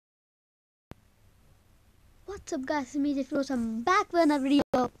What's up guys, it's me Jeffy. I'm back with another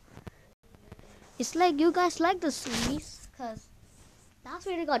video. It's like you guys like the series because last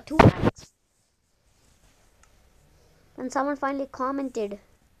video got 2 likes. And someone finally commented.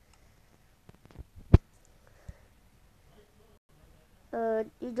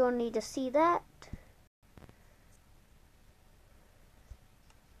 You don't need to see that.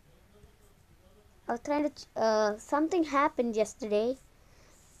 I was trying to, something happened yesterday.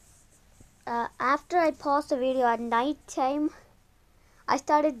 After I paused the video at night time, I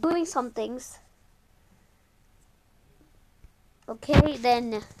started doing some things. Okay,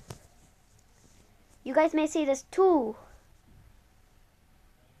 then you guys may see this too.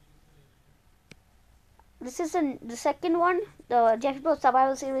 This is the second one. The Jeffy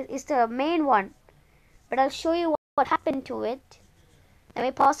survival series is the main one, but I'll show you what happened to it. Let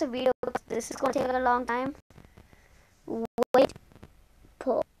me pause the video because this is going to take a long time. Wait.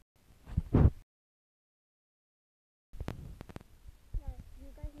 Pause. You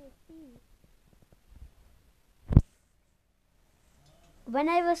guys may see. When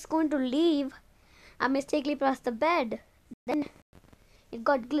I was going to leave, I mistakenly pressed the bed. Then it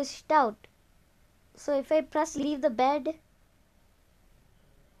got glitched out. So if I press leave the bed,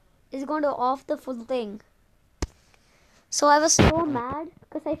 it's going to off the full thing. So I was so mad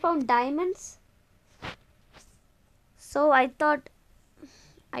because I found diamonds. So I thought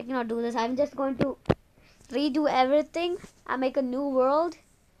I cannot do this. I'm just going to redo everything and make a new world.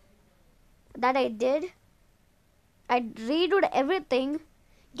 That I did. I redid everything,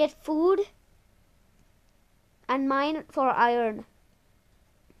 get food and mine for iron.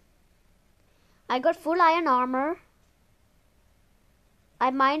 I got full iron armor. I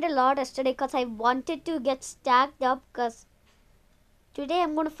mined a lot yesterday because I wanted to get stacked up because today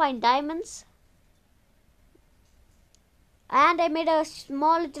I'm going to find diamonds. And I made a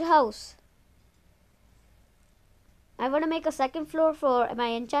small little house. I want to make a second floor for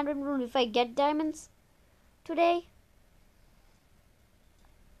my enchantment room if I get diamonds today.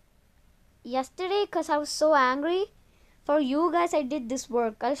 Yesterday, because I was so angry, for you guys I did this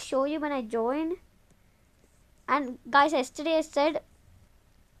work. I'll show you when I join. And guys, yesterday I said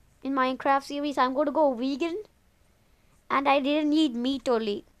in Minecraft series I'm going to go vegan. And I didn't eat meat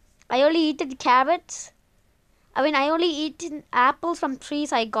only. I only eaten carrots. I only eaten apples from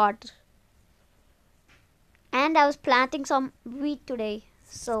trees I got. And I was planting some wheat today.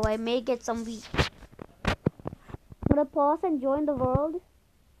 So I may get some wheat. I'm going to pause and join the world.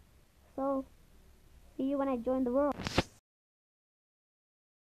 So, see you when I join the world.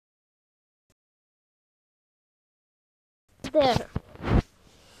 There.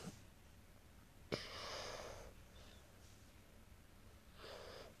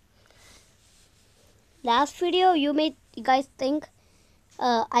 Last video, you guys think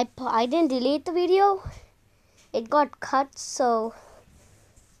I didn't delete the video. It got cut, so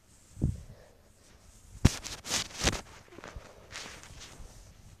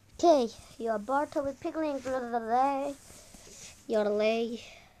okay. You're bottle with pickling. Your leg.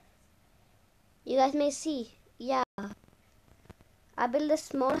 You guys may see. Yeah. I built a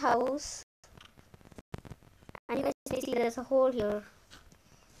small house. And you guys may see there's a hole here.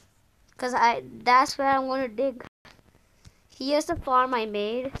 Because that's where I'm going to dig. Here's the farm I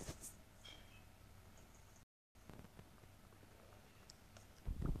made.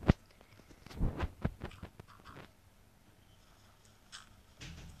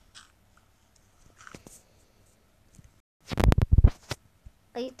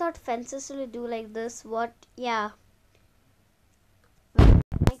 I thought fences will do like this. What? Yeah. When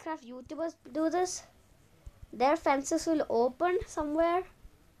Minecraft YouTubers do this, their fences will open somewhere.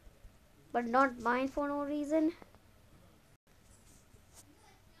 But not mine for no reason.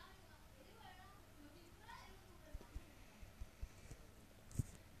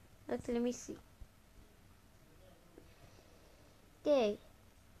 Okay, let me see. Okay.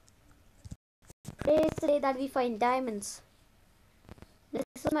 Today is the day that we find diamonds. This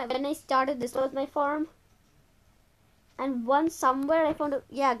was when I started, this was my farm. And once somewhere I found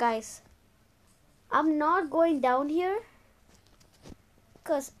yeah guys. I'm not going down here.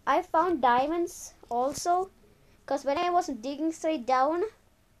 Because I found diamonds also. Because when I was digging straight down,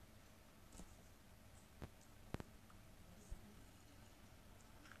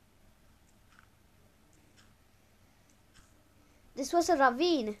 this was a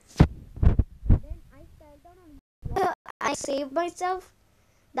ravine. Then I fell down on water. I saved myself.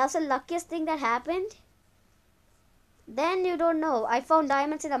 That's the luckiest thing that happened. Then you don't know. I found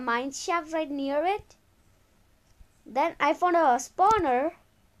diamonds in a mine shaft right near it. Then I found a spawner.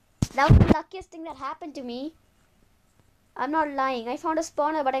 That was the luckiest thing that happened to me. I'm not lying. I found a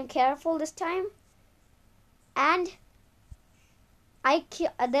spawner, but I'm careful this time. And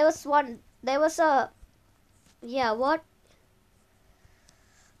there was one. There was a yeah. What?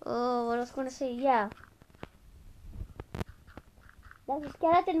 Oh, what I was gonna say? Yeah, there's a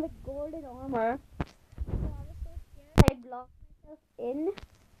skeleton with golden armor. So I was so scared. I blocked myself in,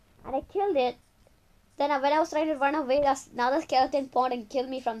 and I killed it. Then when I was trying to run away, another skeleton spawned and killed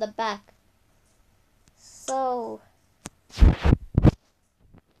me from the back. So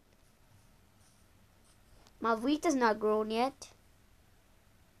my wheat is not grown yet.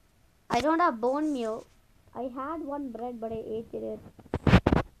 I don't have bone meal. I had one bread, but I ate it.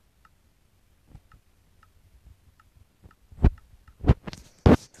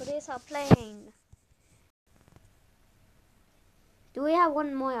 Today's our playing. Do we have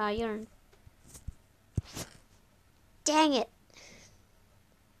one more iron? Dang it!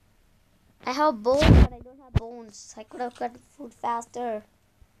 I have bones, but I don't have bones. I could have got food faster.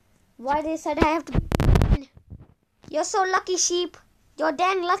 Why they said I have to be? You're so lucky, sheep. You're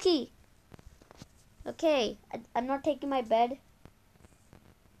dang lucky. Okay, I'm not taking my bed.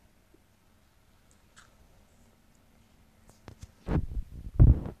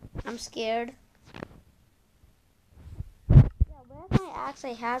 I'm scared. Yeah, where's my axe?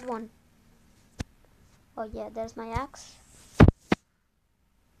 I had one. Oh yeah, there's my axe.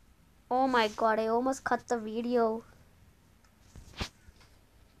 Oh my god, I almost cut the video.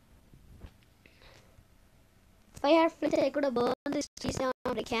 If I had flint, I could have burned this cheese down,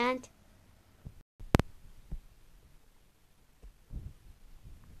 but I can't.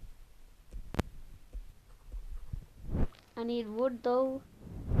 I need wood though.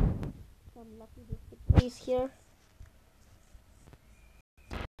 I'm lucky to stick these here.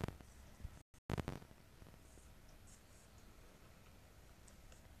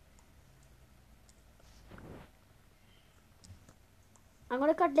 I'm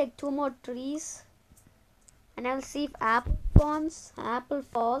gonna cut like 2 more trees. And I'll see if apple spawns. Apple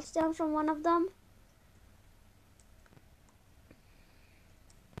falls down from one of them.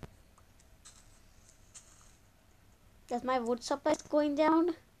 Does my wood supply going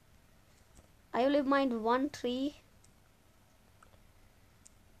down? I only mined 1 tree.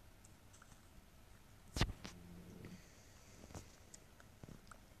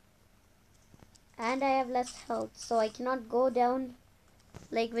 And I have less health, so I cannot go down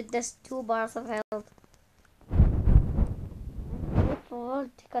like with just 2 bars of health. And my fault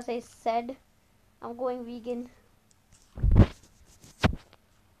because I said I'm going vegan.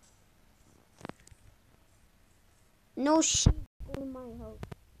 No sheep in my house.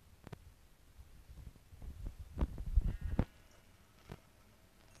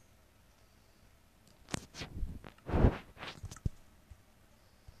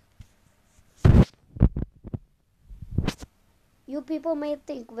 You people may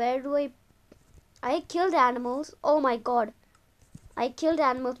think, where do I killed animals. Oh my god. I killed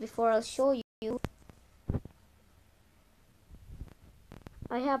animals before. I'll show you.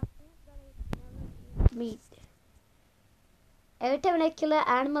 I have meat. Every time when I kill an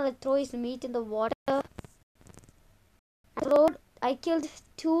animal, I throw his meat in the water. I killed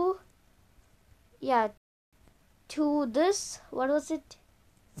 2. Yeah, 2 this. What was it?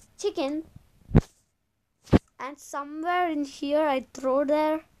 Chicken. And somewhere in here, I throw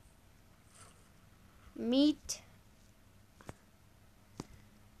their meat.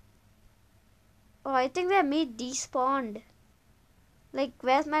 Oh, I think their meat despawned. Like,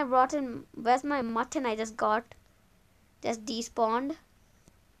 where's my mutton I just got? Just despawned.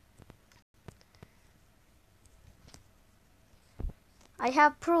 I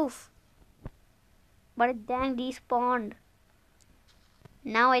have proof. But it dang despawned.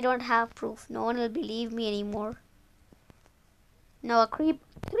 Now I don't have proof. No one will believe me anymore. No, 3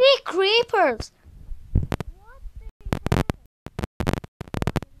 creepers! What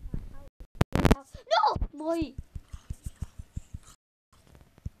the hell? No! Boy!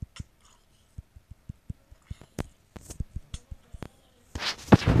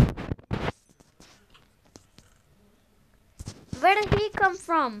 Where did he come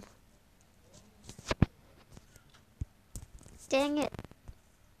from? Dang it.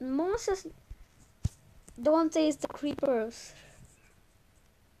 Moses, don't say it's the creepers.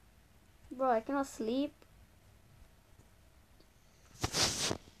 Bro, I cannot sleep.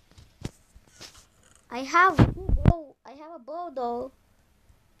 I have a bow though.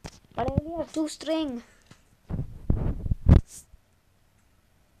 But I only have 2 string.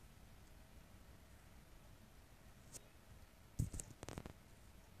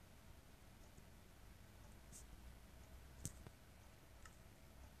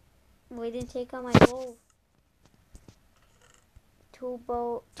 We didn't take out my bow.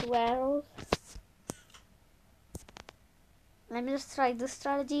 2 arrows. Let me just try this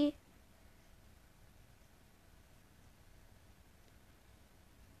strategy.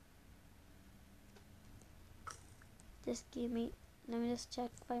 Just give me, let me just check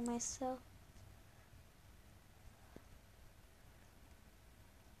by myself.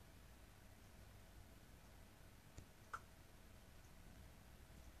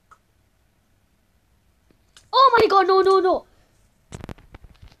 Oh my god, no, no, no.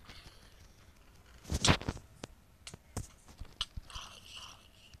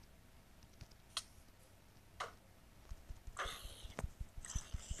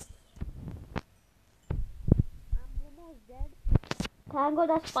 I'm almost dead. Thank God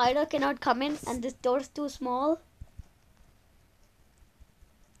that spider cannot come in and this door is too small.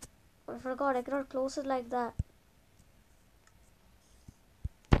 I forgot I cannot close it like that.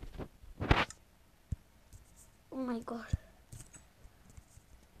 Oh my god.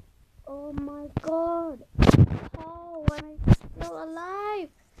 Oh my god. How am I still alive?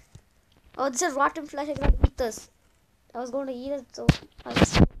 Oh, this is rotten flesh. I cannot eat this. I was going to eat it, so I was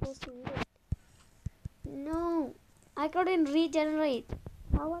supposed to eat it. No, I couldn't regenerate.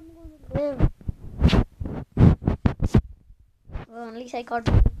 How am I going to live? Well, at least I got.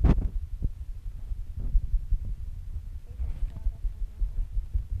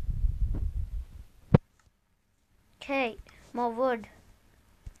 Okay, more wood.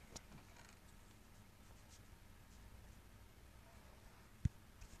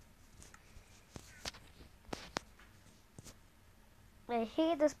 I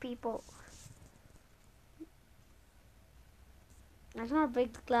hate these people. I cannot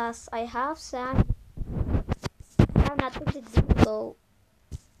break the glass. I have sand. I have nothing to do though.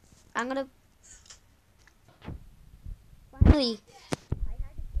 I'm gonna finally. I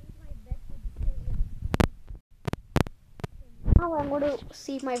had to change my bed to this. Now I'm going to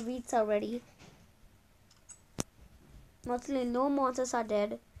see if my wheats are ready. Mostly no monsters are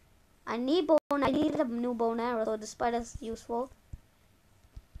dead. I need bone. I need a new bone arrow, so the spider's useful.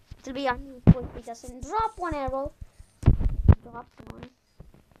 It'll be unuseful if we doesn't drop one arrow. Drop one,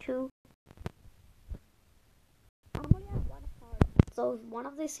 two. I only have one heart, so if one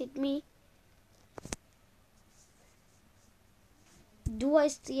of these hit me, do I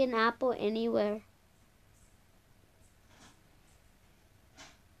see an apple anywhere?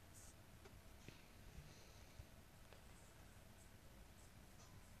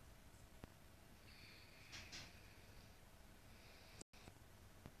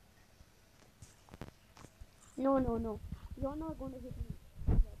 No, no, no. You're not going to hit me.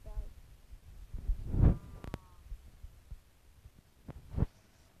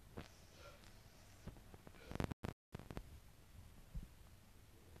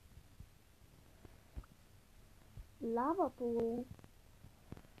 Lava pool.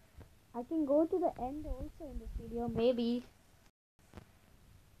 I can go to the end also in this video, maybe.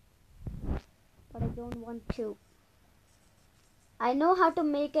 But I don't want to. I know how to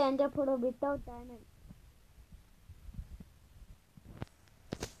make an ender pearl without diamond.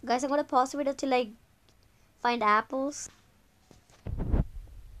 Guys, I'm gonna pause the video to like find apples.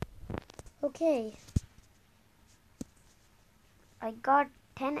 Okay. I got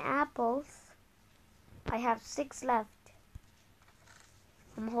 10 apples. I have 6 left.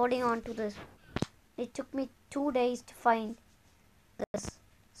 I'm holding on to this. It took me 2 days to find this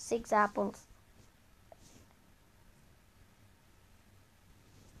 6 apples.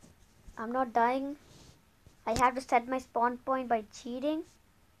 I'm not dying. I have to set my spawn point by cheating.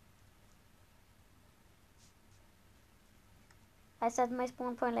 I set my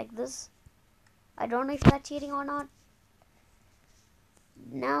spawn point like this. I don't know if that's cheating or not.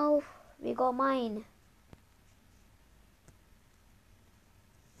 Now we go mine.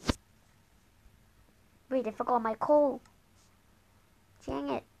 Wait, I forgot my coal. Dang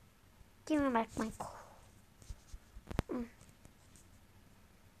it. Give me back my coal.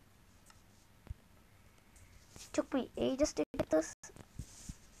 Took me ages to get this.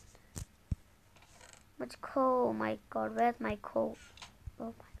 Much coal. Oh my god, where's my coal? Oh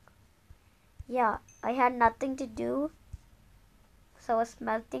my god. Yeah, I had nothing to do. So I was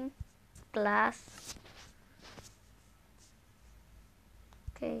smelting glass.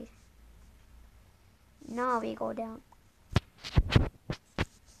 Okay. Now we go down.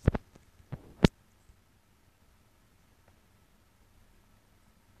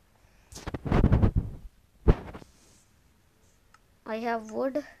 I have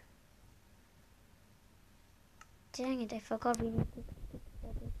wood. Dang it, I forgot we need to stick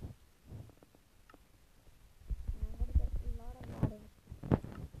for this. I'm gonna get a lot of water.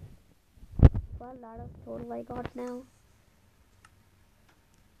 What a lot of total I got now.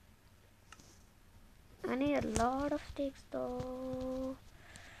 I need a lot of sticks though.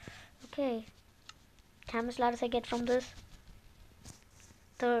 Okay. How much ladders I get from this?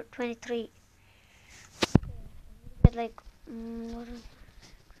 23. Get like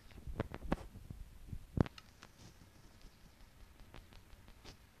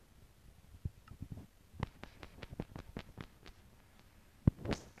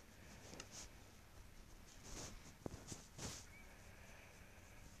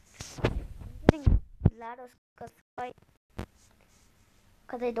getting ladders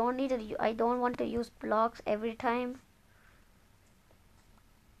because I don't want to use blocks every time.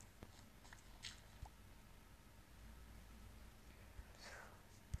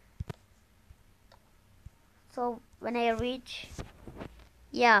 So when I reach,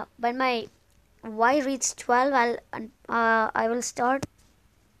 yeah, when my Y reaches 12, I will start.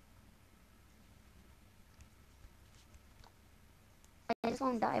 I just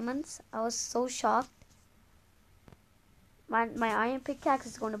found diamonds. I was so shocked. My iron pickaxe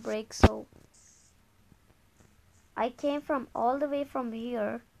is going to break, so I came from all the way from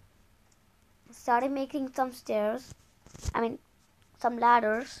here, started making some stairs, I mean some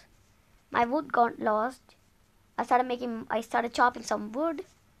ladders. My wood got lost. I started chopping some wood.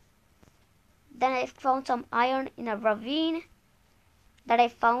 Then I found some iron in a ravine that I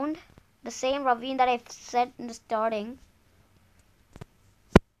found, the same ravine that I said in the starting.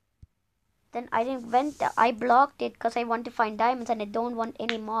 Then I blocked it because I want to find diamonds and I don't want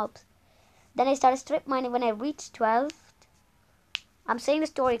any mobs. Then I started strip mining when I reached 12. I'm saying the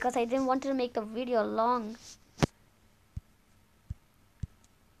story because I didn't want to make the video long.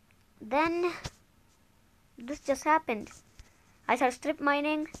 Then this just happened. I started strip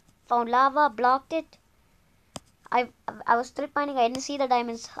mining, found lava, blocked it. I was strip mining, I didn't see the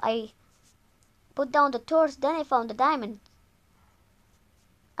diamonds. I put down the torch, then I found the diamond.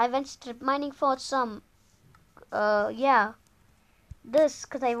 I went strip mining for some, this,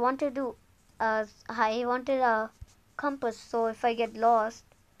 because I wanted a compass, so if I get lost.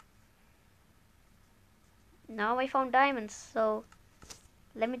 Now I found diamonds, so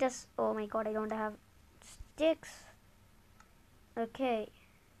let me just, oh my god, I don't have sticks. Okay.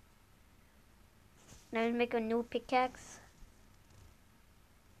 Now I'll make a new pickaxe.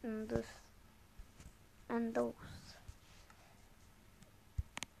 And this. And those.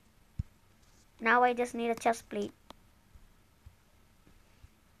 Now I just need a chest plate.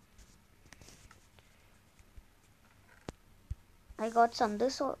 I got some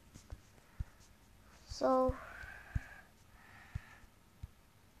this, so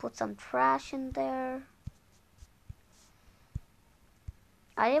put some trash in there.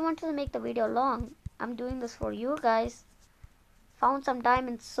 I didn't want to make the video long. I'm doing this for you guys. Found some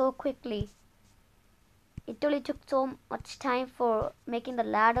diamonds so quickly. It only took so much time for making the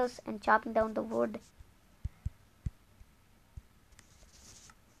ladders and chopping down the wood.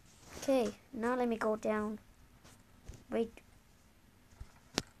 Okay, now let me go down. Wait.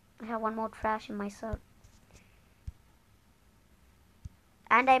 I have one more trash in my cell.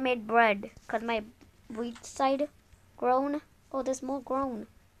 And I made bread because my wheat side grown. Oh, there's more grown.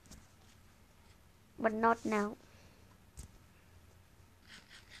 But not now.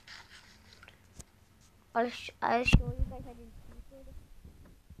 I'll show you guys I didn't keep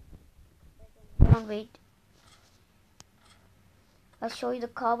it. Wait. I'll show you the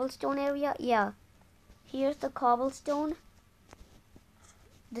cobblestone area. Yeah. Here's the cobblestone.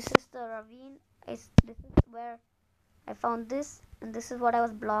 This is the ravine. This is where I found this. And this is what I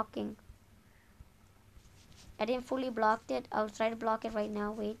was blocking. I didn't fully block it. I'll try to block it right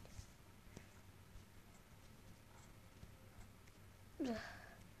now. Wait.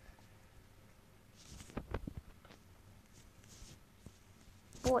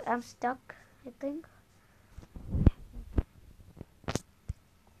 Boy, I'm stuck, I think.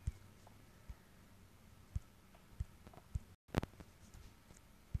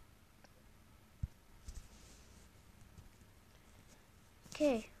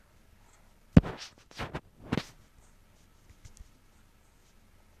 Okay.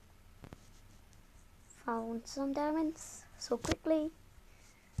 Found some diamonds so quickly.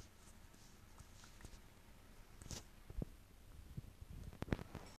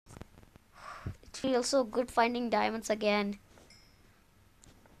 It feels so good finding diamonds again.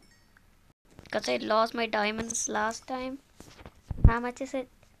 Because I lost my diamonds last time. How much is it?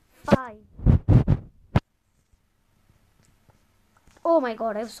 5. Oh my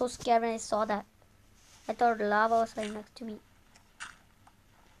god, I was so scared when I saw that. I thought lava was right next to me.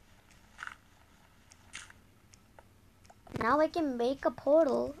 Now I can make a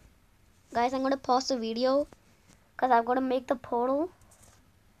portal. Guys, I'm going to pause the video because I'm going to make the portal.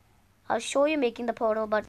 I'll show you making the portal, but